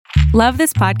Love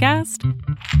this podcast?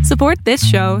 Support this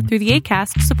show through the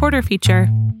Acast supporter feature.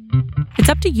 It's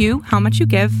up to you how much you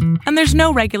give, and there's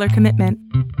no regular commitment.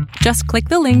 Just click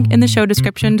the link in the show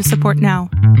description to support now.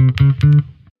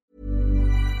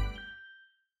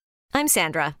 I'm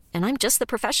Sandra, and I'm just the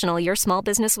professional your small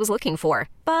business was looking for.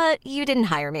 But you didn't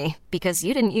hire me because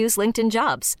you didn't use LinkedIn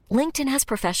Jobs. LinkedIn has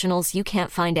professionals you can't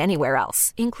find anywhere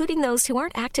else, including those who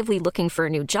aren't actively looking for a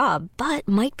new job, but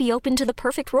might be open to the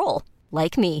perfect role,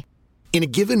 like me. In a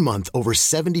given month, over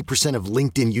 70% of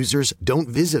LinkedIn users don't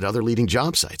visit other leading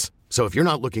job sites. So if you're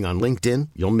not looking on LinkedIn,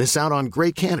 you'll miss out on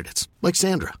great candidates like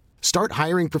Sandra. Start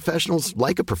hiring professionals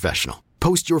like a professional.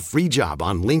 Post your free job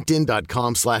on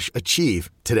linkedin.com/achieve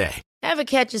today. Ever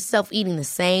catch yourself eating the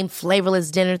same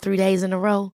flavorless dinner 3 days in a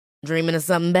row? Dreaming of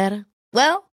something better?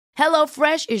 Well,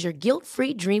 HelloFresh is your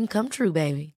guilt-free dream come true,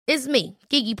 baby. It's me,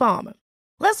 Keke Palmer.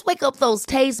 Let's wake up those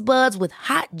taste buds with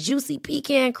hot, juicy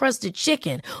pecan-crusted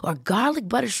chicken or garlic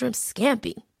butter shrimp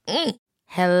scampi.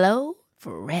 Hello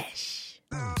Fresh.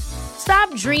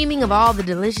 Stop dreaming of all the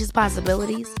delicious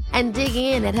possibilities and dig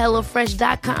in at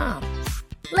HelloFresh.com.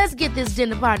 Let's get this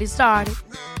dinner party started.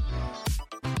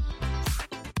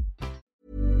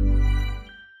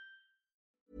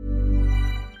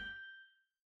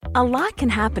 A lot can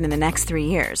happen in the next 3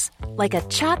 years. Like a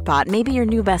chatbot may be your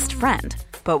new best friend.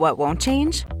 But what won't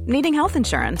change? Needing health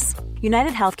insurance.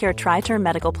 United Healthcare Tri-Term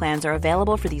Medical Plans are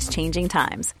available for these changing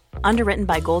times. Underwritten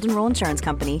by Golden Rule Insurance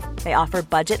Company, they offer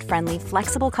budget-friendly,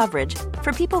 flexible coverage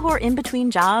for people who are in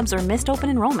between jobs or missed open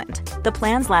enrollment. The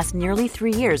plans last nearly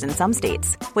 3 years in some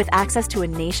states, with access to a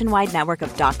nationwide network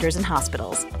of doctors and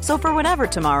hospitals. So for whatever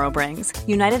tomorrow brings,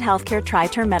 United Healthcare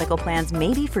Tri-Term Medical Plans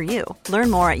may be for you.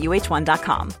 Learn more at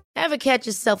uh1.com. Ever catch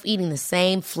yourself eating the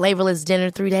same flavorless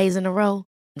dinner 3 days in a row?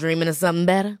 Dreaming of something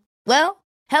better? Well,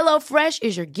 HelloFresh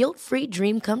is your guilt-free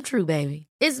dream come true, baby.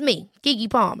 It's me, Keke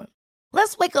Palmer.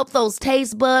 Let's wake up those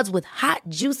taste buds with hot,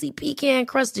 juicy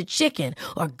pecan-crusted chicken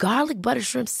or garlic butter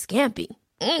shrimp scampi.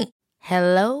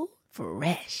 Hello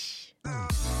Fresh.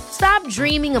 Stop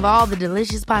dreaming of all the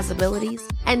delicious possibilities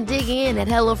and dig in at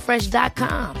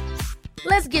HelloFresh.com.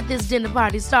 Let's get this dinner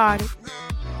party started.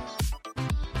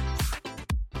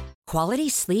 Quality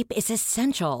sleep is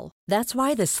essential. That's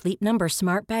why the Sleep Number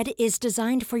Smart Bed is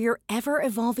designed for your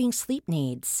ever-evolving sleep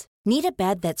needs. Need a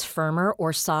bed that's firmer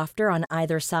or softer on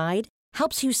either side?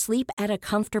 Helps you sleep at a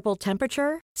comfortable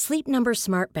temperature? Sleep Number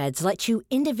Smart Beds let you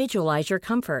individualize your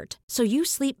comfort, so you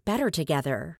sleep better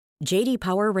together. J.D.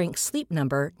 Power ranks Sleep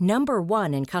Number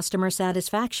 #1 in customer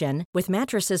satisfaction with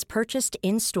mattresses purchased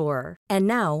in-store. And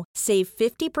now, save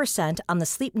 50% on the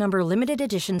Sleep Number Limited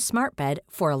Edition Smart Bed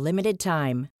for a limited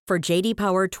time. For J.D.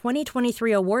 Power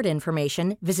 2023 award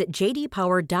information, visit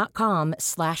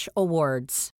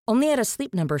jdpower.com/awards. Only at a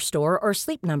Sleep Number store or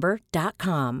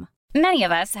sleepnumber.com. Many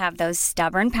of us have those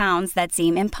stubborn pounds that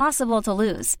seem impossible to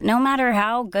lose, no matter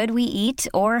how good we eat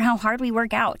or how hard we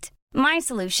work out. My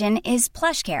solution is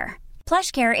PlushCare.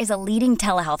 PlushCare is a leading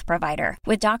telehealth provider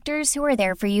with doctors who are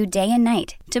there for you day and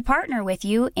night to partner with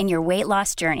you in your weight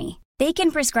loss journey. They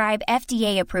can prescribe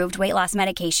FDA-approved weight loss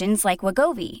medications like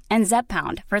Wegovy and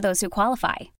Zepbound for those who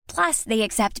qualify. Plus, they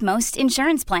accept most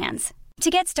insurance plans.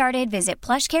 To get started, visit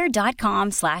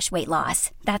plushcare.com/weightloss.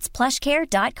 That's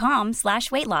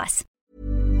plushcare.com/weightloss.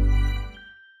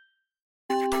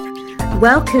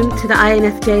 Welcome to the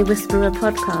INFJ Whisperer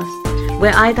podcast,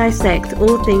 where I dissect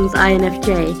all things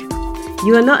INFJ.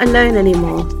 You are not alone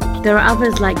anymore. There are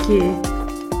others like you.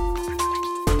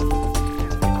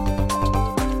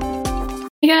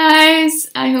 Hey guys,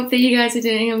 I hope that you guys are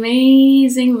doing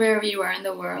amazing wherever you are in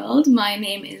the world. My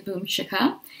name is Boom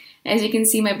Shaka. As you can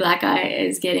see, my black eye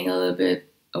is getting a little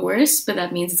bit worse, but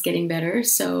that means it's getting better,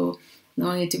 so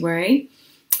no need to worry.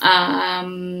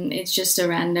 It's just a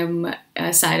random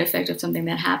side effect of something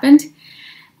that happened.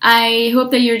 I hope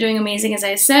that you're doing amazing, as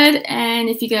I said, and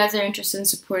if you guys are interested in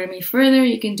supporting me further,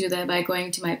 you can do that by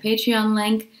going to my Patreon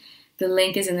link. The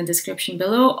link is in the description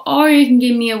below, or you can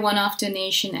give me a one-off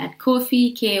donation at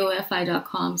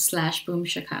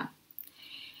kofi.com/boomshaka.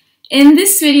 In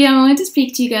this video, I wanted to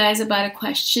speak to you guys about a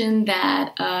question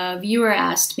that a viewer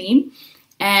asked me,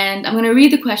 and I'm going to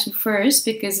read the question first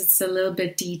because it's a little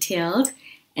bit detailed,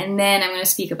 and then I'm going to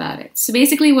speak about it. So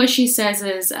basically what she says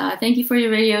is, thank you for your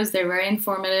videos, they're very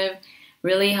informative,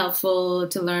 really helpful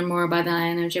to learn more about the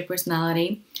INFJ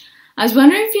personality. I was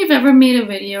wondering if you've ever made a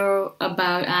video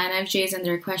about INFJs and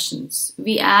their questions.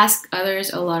 We ask others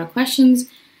a lot of questions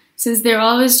since we are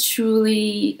always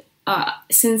trying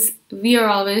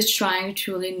to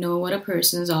truly know what a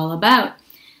person is all about.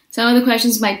 Some of the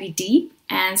questions might be deep,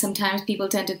 and sometimes people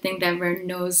tend to think that we're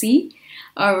nosy.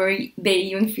 or they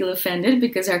even feel offended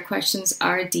because our questions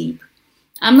are deep.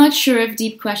 I'm not sure if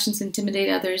deep questions intimidate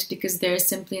others because they're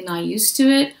simply not used to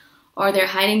it, or they're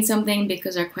hiding something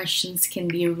because our questions can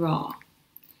be raw.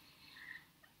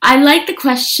 I like the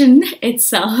question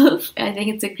itself. I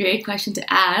think it's a great question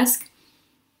to ask.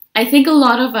 I think a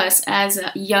lot of us as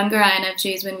younger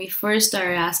INFJs, when we first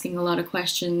started asking a lot of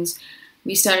questions,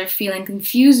 we started feeling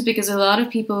confused because a lot of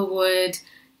people would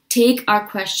take our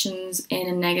questions in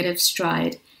a negative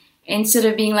stride. Instead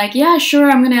of being like, yeah, sure,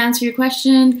 I'm going to answer your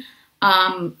question,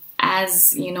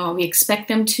 as we expect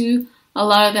them to, a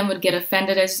lot of them would get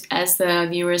offended, as the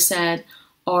viewer said,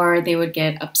 or they would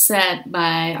get upset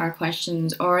by our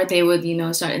questions, or they would,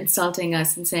 start insulting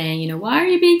us and saying, why are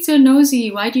you being so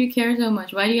nosy? Why do you care so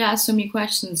much? Why do you ask so many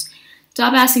questions?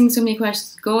 Stop asking so many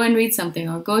questions. Go and read something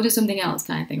or go do something else,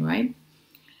 kind of thing, right?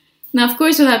 Now, of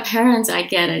course, with our parents, I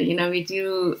get it. We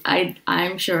do.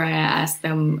 I'm sure I asked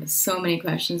them so many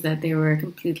questions that they were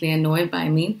completely annoyed by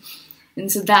me,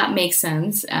 and so that makes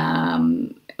sense.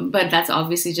 But that's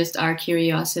obviously just our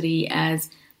curiosity as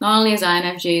not only as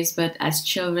INFJs, but as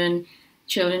children.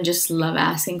 Children just love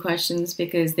asking questions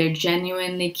because they're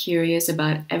genuinely curious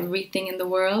about everything in the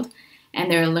world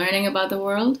and they're learning about the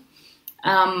world.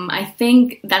 I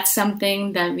think that's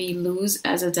something that we lose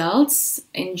as adults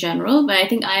in general, but I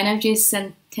think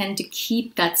INFJs tend to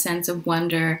keep that sense of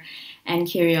wonder and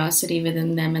curiosity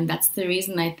within them, and that's the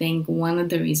reason, I think, one of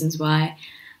the reasons why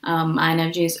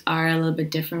INFJs are a little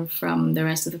bit different from the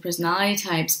rest of the personality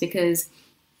types, because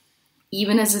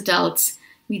even as adults,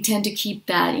 we tend to keep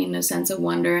that, sense of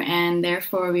wonder, and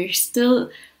therefore we still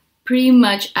pretty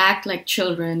much act like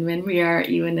children when we are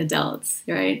even adults,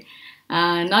 right?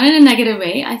 Not in a negative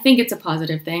way. I think it's a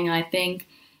positive thing. I think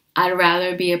I'd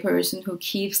rather be a person who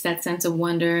keeps that sense of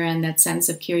wonder and that sense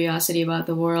of curiosity about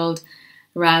the world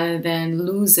rather than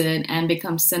lose it and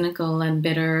become cynical and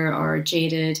bitter or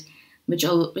jaded,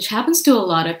 which happens to a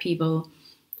lot of people.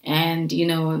 And,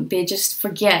 they just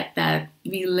forget that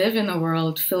we live in a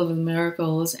world filled with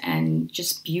miracles and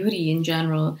just beauty in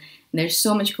general. And there's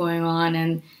so much going on,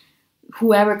 and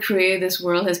whoever created this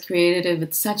world has created it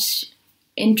with such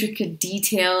intricate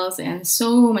details and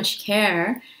so much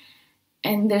care.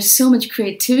 And there's so much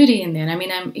creativity in there. I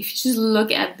mean, if you just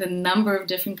look at the number of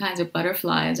different kinds of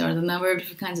butterflies or the number of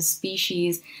different kinds of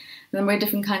species, the number of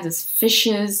different kinds of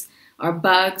fishes or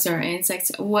bugs or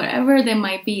insects, whatever they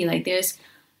might be, like there's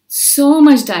so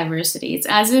much diversity. It's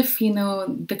as if,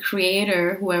 the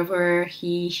creator, whoever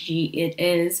it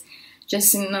is,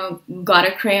 just, got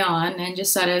a crayon and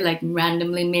just started like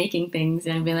randomly making things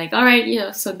and be like, all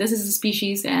right, so this is a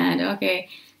species, and okay,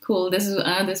 cool, this is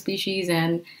another species,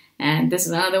 and this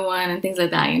is another one, and things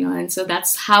like that, and so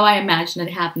that's how I imagine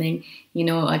it happening,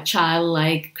 a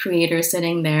childlike creator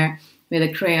sitting there with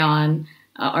a crayon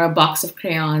or a box of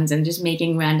crayons and just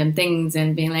making random things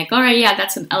and being like, all right, yeah,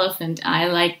 that's an elephant, I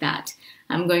like that,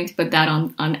 I'm going to put that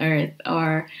on Earth.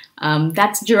 Or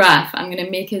that's giraffe, I'm going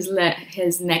to make his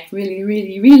neck really,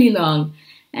 really, really long,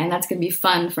 and that's going to be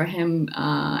fun for him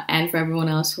and for everyone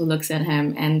else who looks at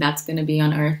him, and that's going to be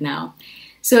on Earth now.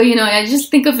 So, I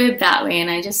just think of it that way, and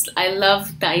I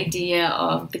love the idea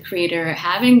of the creator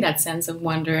having that sense of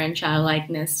wonder and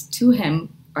childlikeness to him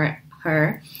or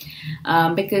her,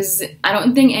 because I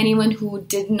don't think anyone who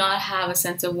did not have a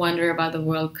sense of wonder about the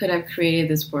world could have created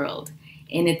this world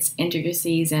in its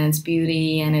intricacies and its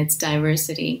beauty and its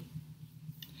diversity.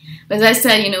 But as I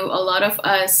said, a lot of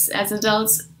us as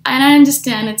adults, and I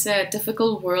understand it's a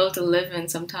difficult world to live in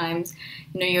sometimes.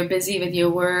 You're busy with your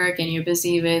work and you're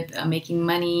busy with making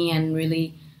money and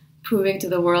really proving to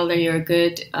the world that you're a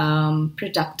good,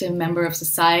 productive member of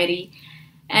society.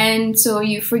 And so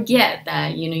you forget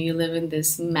that, you live in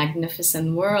this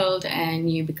magnificent world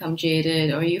and you become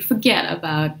jaded, or you forget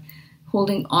about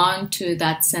holding on to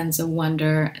that sense of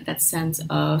wonder, that sense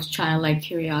of childlike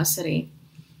curiosity.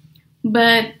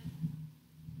 But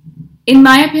in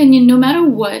my opinion, no matter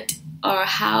what or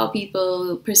how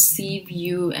people perceive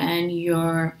you and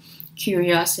your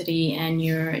curiosity and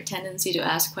your tendency to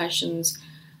ask questions,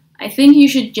 I think you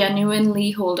should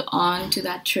genuinely hold on to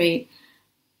that trait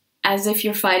as if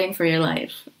you're fighting for your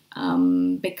life,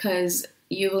 because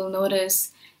you will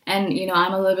notice, and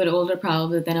I'm a little bit older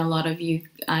probably than a lot of you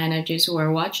INFJs who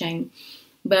are watching,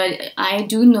 but I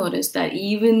do notice that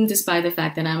even despite the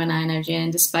fact that I'm an INFJ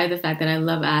and despite the fact that I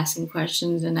love asking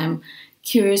questions and I'm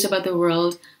curious about the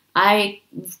world, I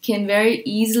can very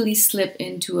easily slip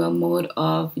into a mode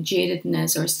of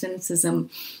jadedness or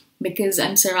cynicism, because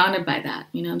I'm surrounded by that.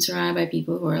 I'm surrounded by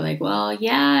people who are like, well,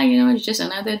 yeah, it's just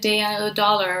another day, another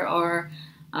dollar, or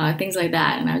things like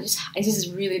that. And I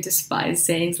just really despise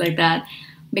sayings like that.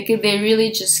 because they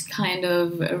really just kind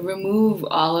of remove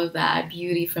all of that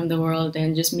beauty from the world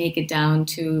and just make it down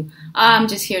to, I'm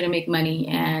just here to make money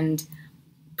and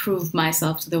prove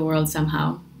myself to the world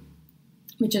somehow,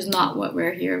 which is not what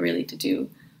we're here really to do,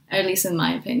 at least in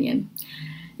my opinion.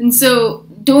 And so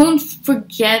don't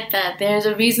forget that there's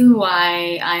a reason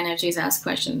why INFJs ask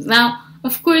questions. Now,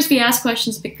 of course, we ask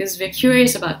questions because we're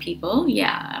curious about people,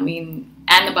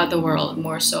 and about the world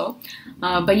more so.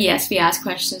 But yes, we ask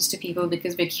questions to people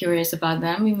because we're curious about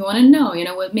them. We want to know,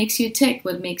 what makes you tick,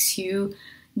 what makes you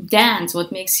dance,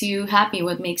 what makes you happy,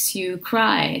 what makes you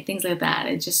cry, things like that.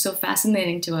 It's just so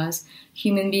fascinating to us.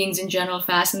 Human beings in general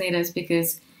fascinate us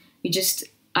because we just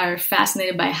are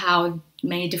fascinated by how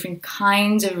many different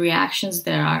kinds of reactions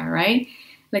there are, right?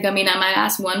 I might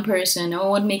ask one person,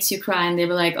 what makes you cry? And they'll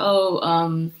be like,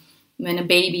 when a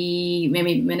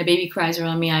baby cries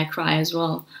around me, I cry as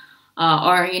well.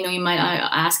 Or you might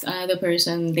ask another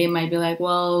person, they might be like,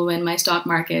 well, when my stock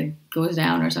market goes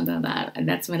down or something like that, and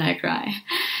that's when I cry.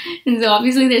 And so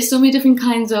obviously there's so many different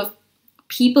kinds of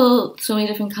people, so many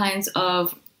different kinds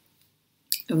of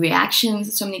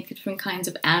reactions, so many different kinds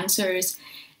of answers.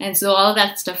 And so all of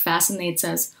that stuff fascinates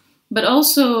us. But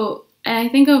also, and I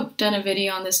think I've done a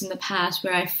video on this in the past,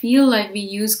 where I feel like we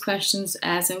use questions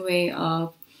as a way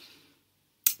of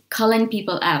culling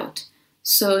people out.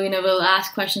 So, we'll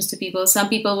ask questions to people. Some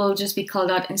people will just be called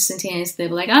out instantaneously. They'll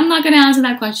be like, I'm not going to answer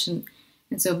that question.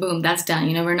 And so, boom, that's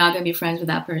done. We're not going to be friends with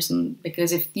that person.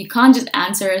 Because if you can't just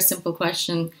answer a simple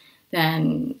question,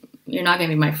 then you're not going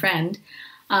to be my friend.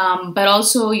 But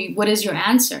also, what is your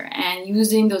answer? And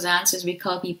using those answers, we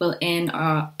call people into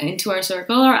our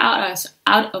circle or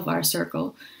out of our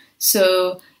circle.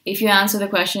 So if you answer the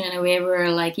question in a way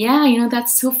where like, yeah,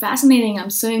 that's so fascinating.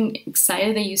 I'm so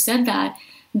excited that you said that.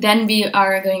 Then we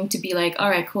are going to be like, all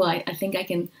right, cool. I think I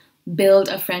can build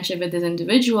a friendship with this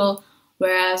individual.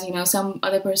 Whereas, some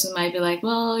other person might be like,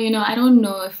 well, I don't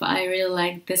know if I really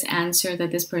like this answer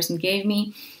that this person gave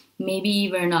me.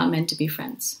 Maybe we're not meant to be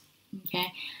friends.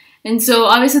 Okay. And so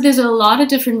obviously there's a lot of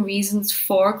different reasons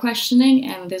for questioning,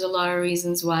 and there's a lot of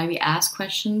reasons why we ask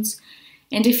questions.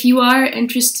 And if you are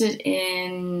interested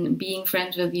in being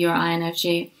friends with your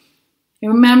INFJ,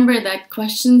 remember that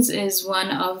questions is one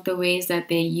of the ways that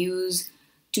they use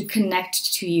to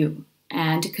connect to you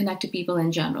and to connect to people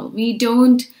in general. We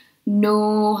don't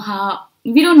know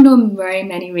very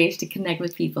many ways to connect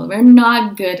with people. We're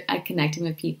not good at connecting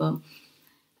with people.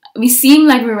 We seem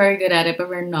like we're very good at it, but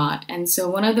we're not. And so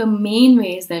one of the main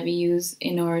ways that we use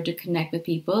in order to connect with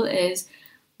people is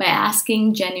by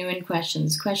asking genuine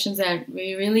questions that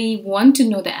we really want to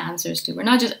know the answers to. We're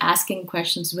not just asking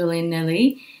questions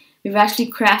willy-nilly. We've actually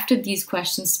crafted these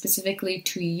questions specifically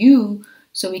to you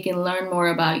so we can learn more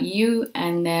about you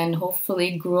and then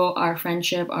hopefully grow our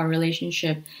friendship, our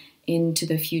relationship into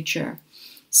the future.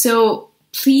 So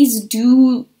please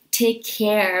do take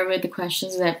care with the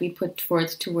questions that we put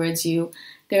forth towards you.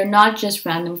 They're not just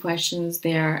random questions,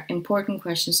 they're important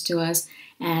questions to us,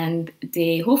 and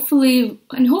they hopefully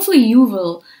you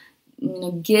will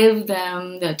give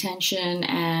them the attention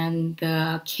and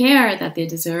the care that they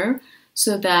deserve,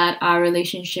 so that our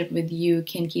relationship with you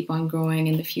can keep on growing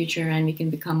in the future, and we can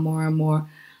become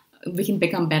we can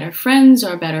become better friends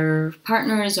or better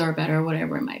partners or better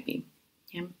whatever it might be.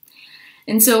 Yeah.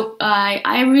 And so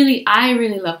I really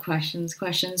love questions.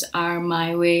 Questions are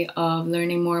my way of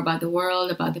learning more about the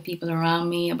world, about the people around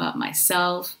me, about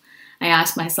myself. I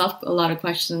ask myself a lot of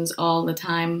questions all the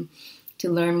time to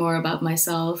learn more about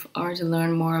myself or to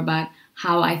learn more about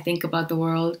how I think about the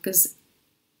world. Because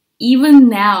even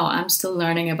now, I'm still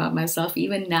learning about myself.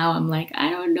 Even now, I'm like,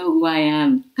 I don't know who I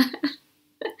am.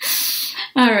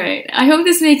 All right. I hope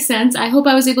this makes sense. I hope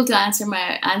I was able to answer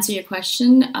your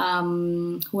question,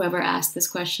 whoever asked this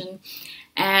question.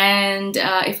 And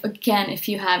if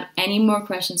you have any more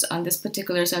questions on this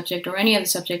particular subject or any other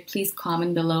subject, please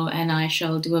comment below and I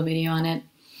shall do a video on it.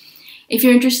 If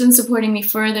you're interested in supporting me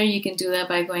further, you can do that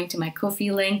by going to my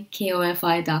Ko-fi link,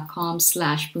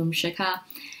 kofi.com/boomshikha.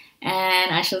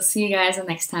 And I shall see you guys the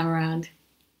next time around.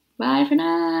 Bye for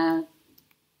now.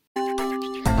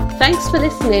 Thanks for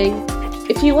listening.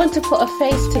 If you want to put a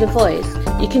face to the voice,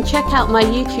 you can check out my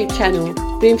YouTube channel,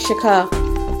 Boom Shikha.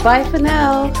 Bye for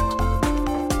now.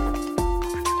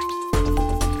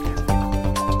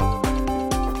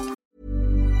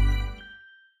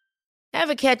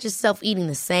 Ever catch yourself eating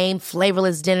the same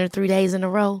flavorless dinner 3 days in a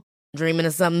row? Dreaming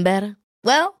of something better?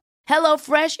 Well,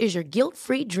 HelloFresh is your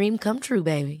guilt-free dream come true,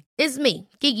 baby. It's me,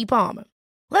 Keke Palmer.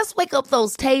 Let's wake up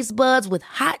those taste buds with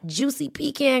hot, juicy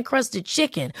pecan-crusted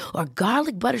chicken or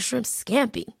garlic butter shrimp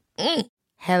scampi.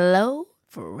 Hello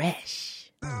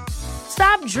Fresh.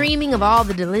 Stop dreaming of all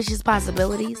the delicious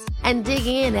possibilities and dig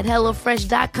in at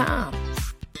HelloFresh.com.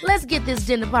 Let's get this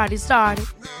dinner party started.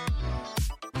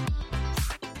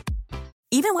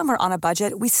 Even when we're on a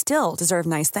budget, we still deserve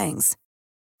nice things.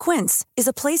 Quince is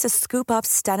a place to scoop up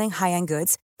stunning high-end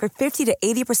goods for 50 to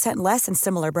 80% less than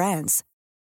similar brands.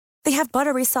 They have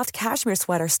buttery soft cashmere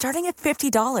sweaters starting at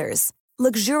 $50,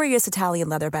 luxurious Italian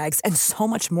leather bags, and so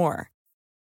much more.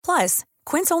 Plus,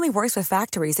 Quince only works with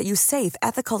factories that use safe,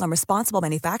 ethical, and responsible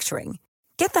manufacturing.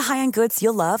 Get the high-end goods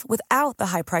you'll love without the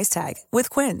high price tag with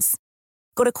Quince.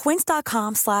 Go to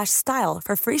quince.com/style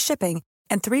for free shipping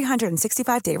and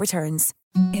 365-day returns.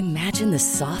 Imagine the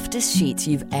softest sheets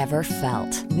you've ever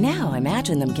felt. Now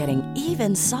imagine them getting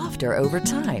even softer over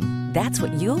time. That's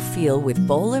what you'll feel with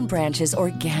Boll & Branch's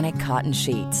organic cotton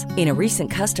sheets. In a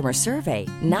recent customer survey,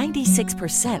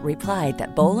 96% replied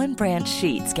that Boll & Branch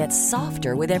sheets get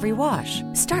softer with every wash.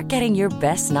 Start getting your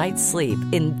best night's sleep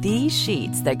in these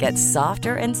sheets that get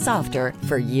softer and softer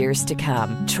for years to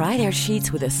come. Try their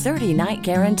sheets with a 30-night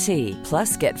guarantee.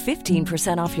 Plus, get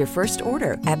 15% off your first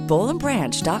order at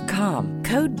bollandbranch.com.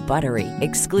 Code BUTTERY.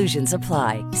 Exclusions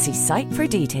apply. See site for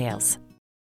details.